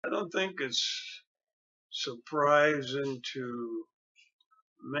I don't think it's surprising to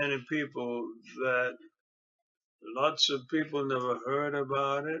many people that lots of people never heard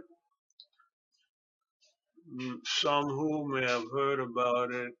about it. Some who may have heard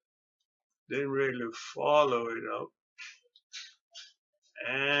about it didn't really follow it up.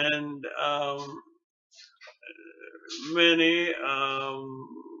 And many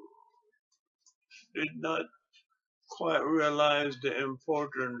did not quite realize the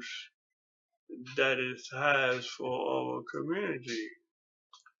importance that it has for our community.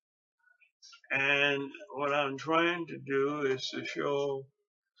 And what I'm trying to do is to show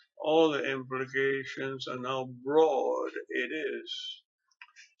all the implications and how broad it is.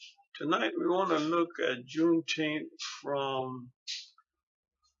 Tonight we want to look at Juneteenth from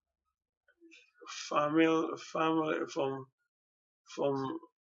from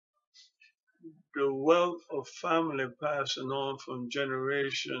the wealth of family passing on from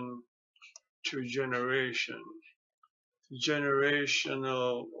generation to generation,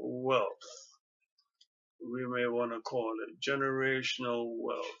 generational wealth. We may want to call it generational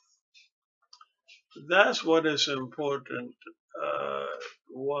wealth. That's what is important. Uh,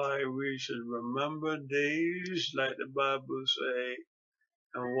 why we should remember days like the Bible say,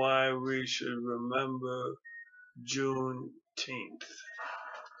 and why we should remember Juneteenth.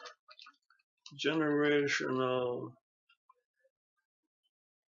 Generational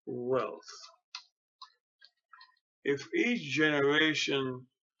wealth. If each generation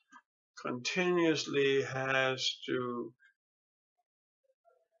continuously has to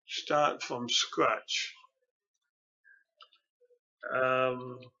start from scratch,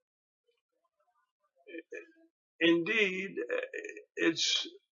 um, indeed, it's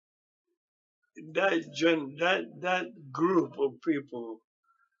that group of people,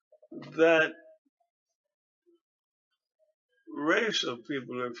 that race of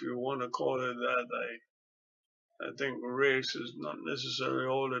people, if you want to call it that. I think race is not necessarily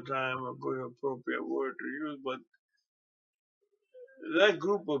all the time a good appropriate word to use, but that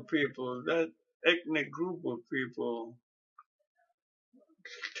group of people, that ethnic group of people,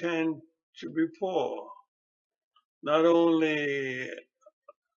 tend to be poor. Not only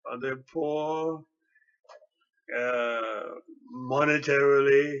are they poor uh,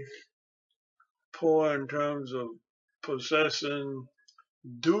 monetarily, poor in terms of possessing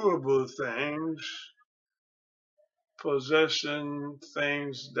durable things, possessing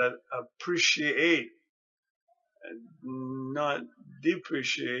things that appreciate and not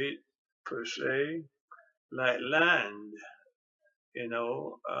depreciate per se, like land. You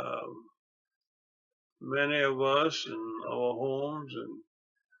know, many of us in our homes and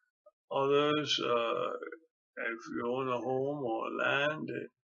others, if you own a home or land,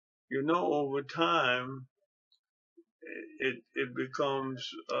 you know, over time, it becomes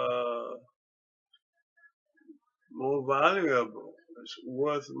more valuable. It's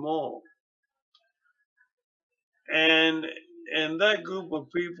worth more. And in that group of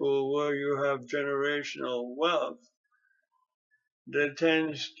people where you have generational wealth, there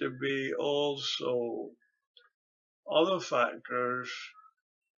tends to be also other factors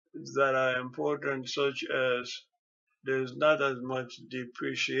that are important, such as there's not as much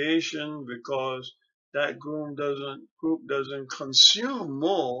depreciation because that group doesn't consume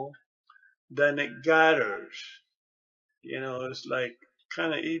more than it gathers. You know, it's like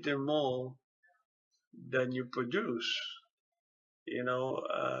kind of eating more than you produce. You know,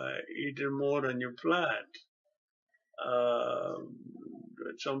 eating more than you plant. Uh,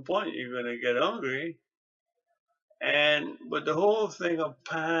 at some point, you're gonna get hungry, and but the whole thing of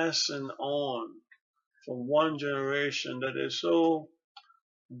passing on from one generation that is so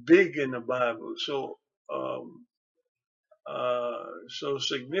big in the Bible, um, so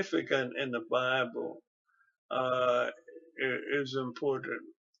significant in the Bible, uh, is important.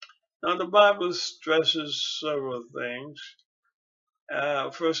 Now, the Bible stresses several things.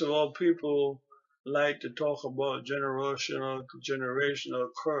 First of all, people like to talk about generational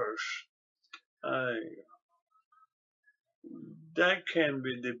curse. Uh, that can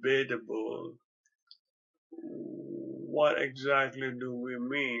be debatable. What exactly do we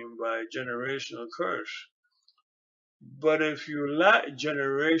mean by generational curse? But if you lack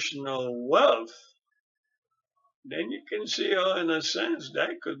generational wealth, then you can see how, in a sense,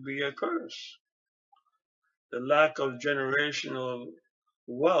 that could be a curse. The lack of generational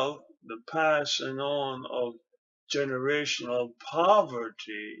wealth, the passing on of generational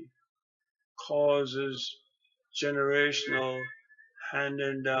poverty causes generational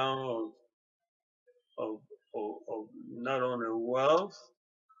handing down of, of not only wealth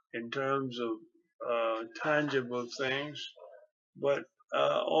in terms of tangible things, but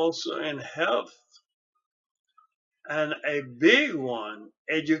also in health, and a big one,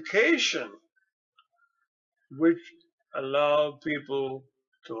 education, which allow people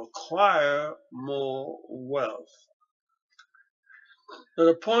to acquire more wealth. So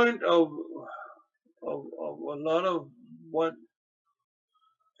the point of a lot of what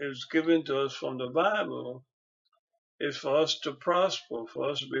is given to us from the Bible is for us to prosper, for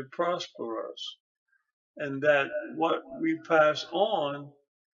us to be prosperous, and that what we pass on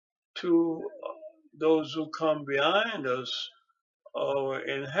to those who come behind us, our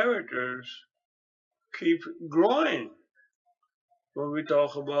inheritors, keep growing. When we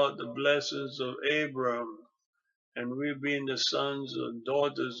talk about the blessings of Abram and we being the sons and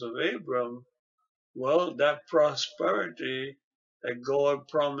daughters of Abram, well, that prosperity that God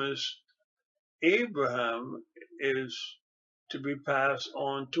promised Abraham is to be passed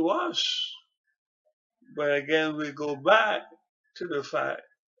on to us. But again, we go back to the fact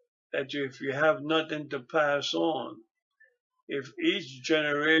that if you have nothing to pass on, if each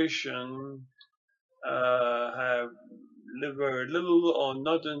generation have very little or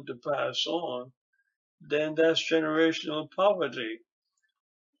nothing to pass on, then that's generational poverty.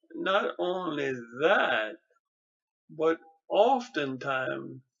 Not only that, but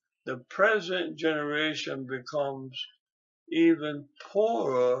oftentimes the present generation becomes even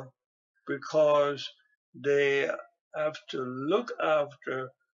poorer because they have to look after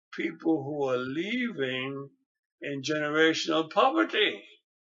people who are leaving in generational poverty.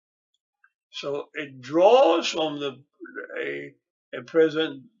 So it draws from a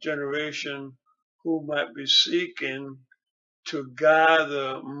present generation who might be seeking to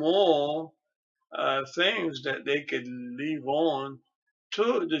gather more things that they could leave on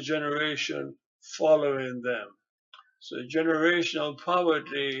to the generation following them. So generational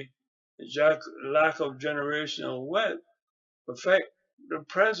poverty, lack of generational wealth affect the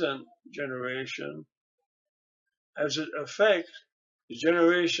present generation as it affects the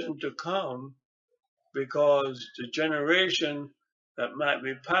generation to come, because the generation that might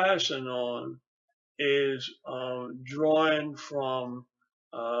be passing on is drawing from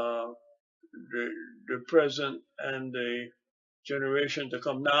uh, the present and the generation to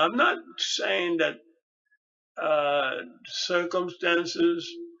come. Now, I'm not saying that circumstances,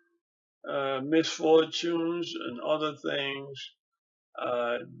 misfortunes, and other things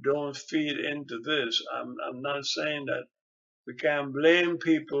don't feed into this. I'm not saying that we can't blame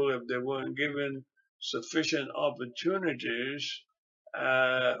people if they weren't given sufficient opportunities.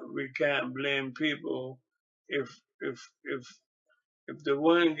 We can't blame people if if if if they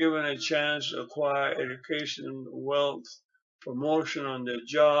weren't given a chance to acquire education, wealth, promotion on their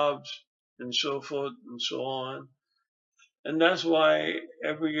jobs, and so forth and so on. And that's why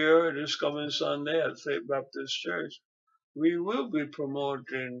every year, this coming Sunday at Faith Baptist Church, we will be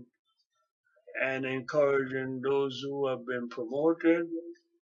promoting and encouraging those who have been promoted,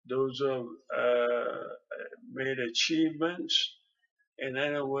 those who have made achievements in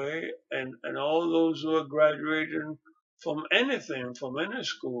any way, and all those who are graduating from anything, from any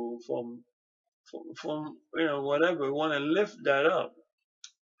school, from whatever. We want to lift that up,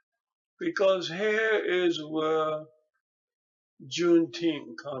 because here is where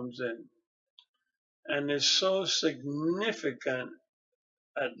Juneteenth comes in, and it's so significant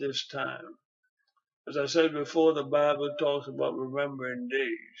at this time. As I said before, the Bible talks about remembering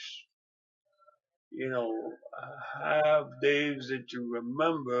days. Have days that you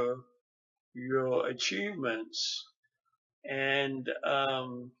remember your achievements, and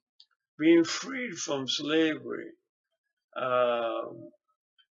being freed from slavery, um,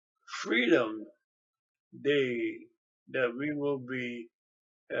 Freedom Day, that we will be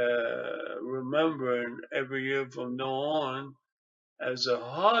remembering every year from now on as a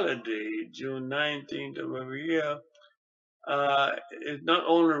holiday, June 19th of every year. It not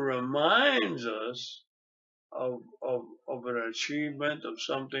only reminds us of an achievement, of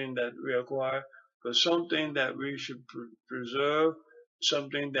something that we acquire, but something that we should preserve,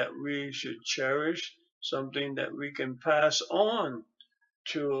 something that we should cherish, something that we can pass on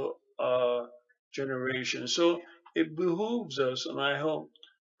to our generation. So it behooves us, and I hope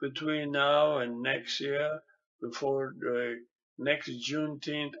between now and next year, before the next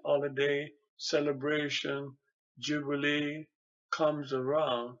Juneteenth holiday celebration, Jubilee comes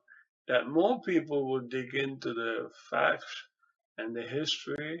around, that more people will dig into the facts and the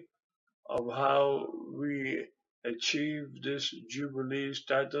history of how we achieved this Jubilee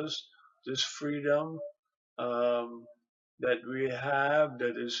status, this freedom, um, that we have,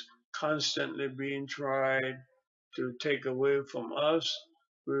 that is constantly being tried to take away from us.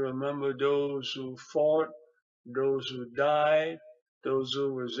 We remember those who fought, those who died, those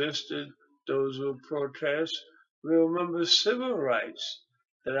who resisted, those who protest. We remember civil rights,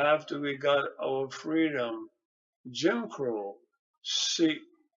 that after we got our freedom, Jim Crow seek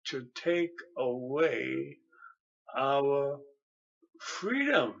to take away our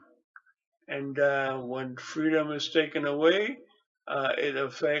freedom. And when freedom is taken away, it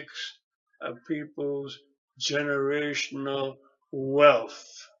affects people's generational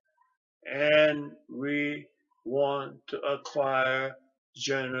wealth. And we want to acquire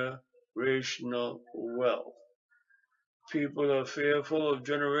generational wealth. People are fearful of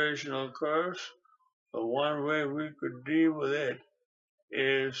generational curse, but one way we could deal with it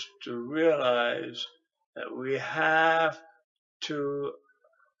is to realize that we have to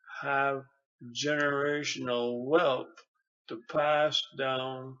have generational wealth to pass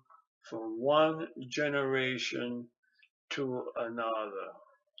down from one generation to another.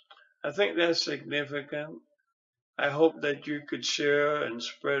 I think that's significant. I hope that you could share and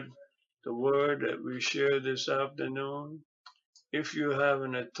spread the word that we share this afternoon. If you have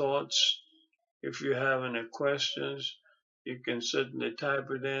any thoughts, if you have any questions, you can certainly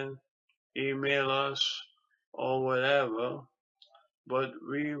type it in, email us, or whatever. But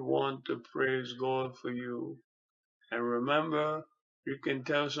we want to praise God for you. And remember, you can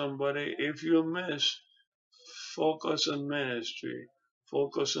tell somebody if you miss, focus on ministry,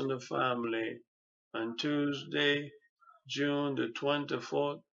 focus on the family. On Tuesday, June the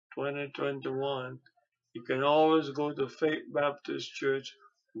 24th, 2021, you can always go to Faith Baptist Church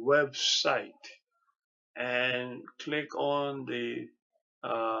website and click on the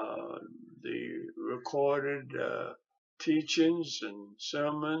recorded teachings and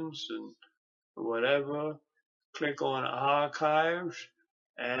sermons and whatever. Click on archives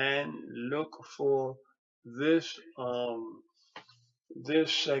and look for this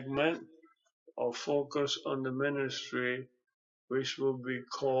this segment of Focus on the Ministry, which will be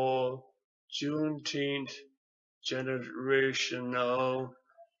called Juneteenth Generational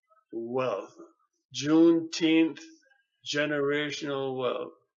Wealth. Juneteenth Generational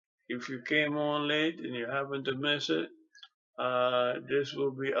Wealth. If you came on late and you happen to miss it, this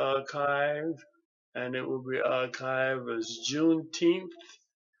will be archived, and it will be archived as Juneteenth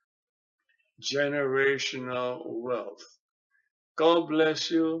Generational Wealth. God bless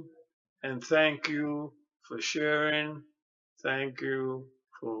you, and thank you for sharing. Thank you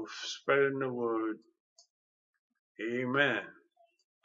for spreading the word. Amen.